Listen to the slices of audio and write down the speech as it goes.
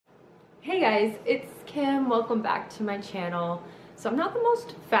Hey guys, it's Kim. Welcome back to my channel. So I'm not the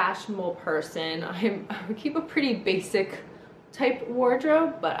most fashionable person. I keep a pretty basic type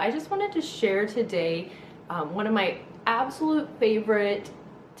wardrobe, but I just wanted to share today one of my absolute favorite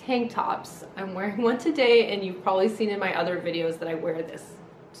tank tops. I'm wearing one today, and you've probably seen in my other videos that I wear this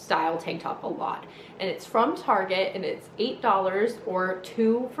style tank top a lot. And it's from Target, and it's $8 or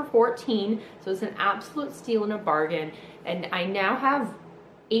 2 for $14. So it's an absolute steal and a bargain. And I now have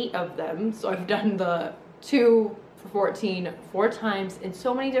 8 of them, so I've done the 2 for 14 4 times in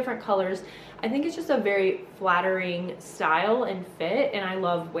so many different colors. I think it's just a very flattering style and fit, and I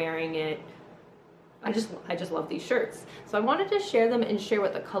love wearing it. I just love these shirts. So I wanted to share them and share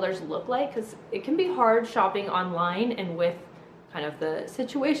what the colors look like, because it can be hard shopping online, and with kind of the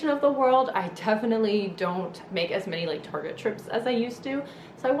situation of the world, I definitely don't make as many like Target trips as I used to.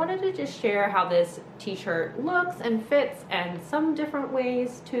 So I wanted to just share how this t-shirt looks and fits and some different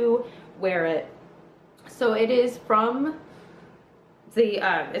ways to wear it. So it is from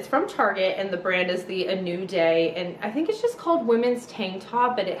it's from Target, and the brand is the A New Day, and I think it's just called women's tank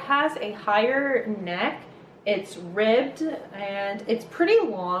top, but it has a higher neck. It's ribbed and it's pretty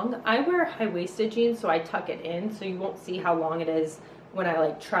long. I wear high-waisted jeans, so I tuck it in so you won't see how long it is when I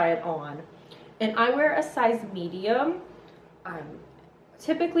like try it on. And I wear a size medium.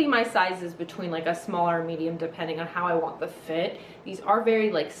 Typically my size is between like a small or medium depending on how I want the fit. These are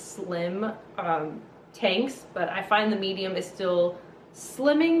very like slim tanks, but I find the medium is still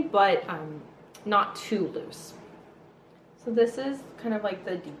slimming, but not too loose. So this is kind of like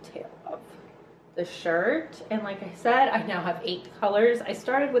the detail of the shirt, and like I said, I now have 8 colors. I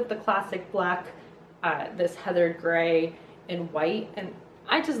started with the classic black, this heathered gray and white, and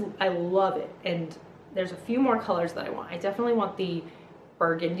I love it. And there's a few more colors that I want. I definitely want the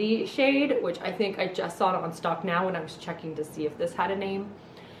burgundy shade, which I think I just saw it on stock now when I was checking to see if this had a name.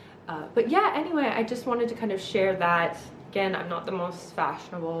 But yeah, anyway, I just wanted to kind of share that. Again, I'm not the most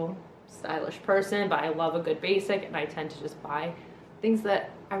fashionable, stylish person, but I love a good basic, and I tend to just buy things that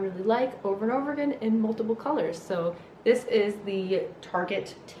I really like over and over again in multiple colors. So this is the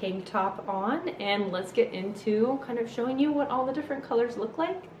Target tank top on, and let's get into kind of showing you what all the different colors look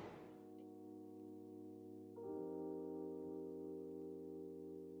like.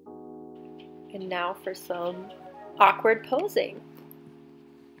 And now for some awkward posing.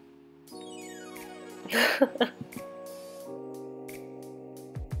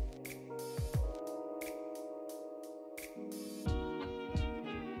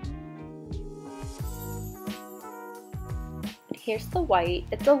 Here's the white.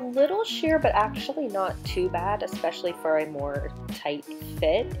 It's a little sheer, but actually not too bad, especially for a more tight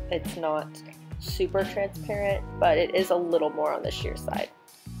fit. It's not super transparent, but it is a little more on the sheer side.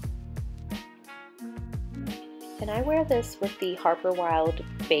 And I wear this with the Harper Wilde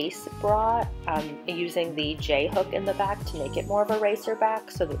base bra, using the J hook in the back to make it more of a racer back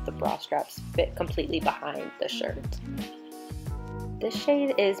so that the bra straps fit completely behind the shirt. This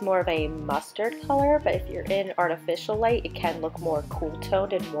shade is more of a mustard color, but if you're in artificial light, it can look more cool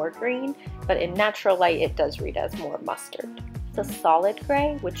toned and more green, but in natural light, it does read as more mustard. It's a solid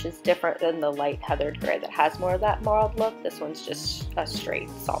gray, which is different than the light heathered gray that has more of that mild look. This one's just a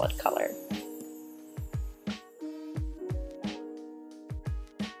straight solid color.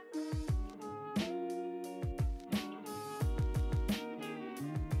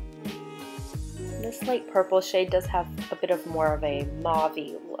 This light purple shade does have a bit of more of a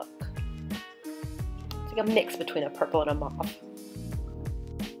mauve-y look. It's like a mix between a purple and a mauve.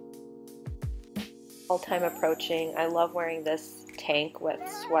 Fall time approaching. I love wearing this tank with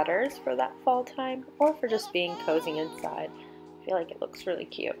sweaters for that fall time, or for just being cozy inside. I feel like it looks really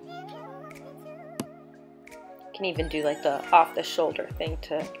cute. You can even do like the off-the-shoulder thing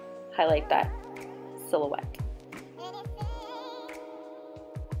to highlight that silhouette.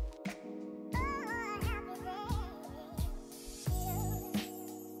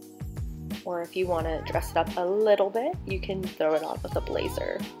 Or if you want to dress it up a little bit, you can throw it on with a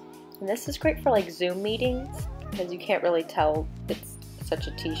blazer. And this is great for like Zoom meetings, because you can't really tell it's such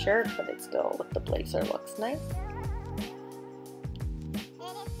a t-shirt, but it still, with the blazer, looks nice.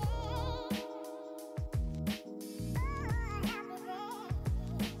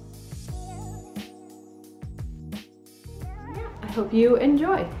 I hope you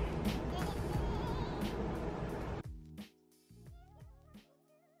enjoy.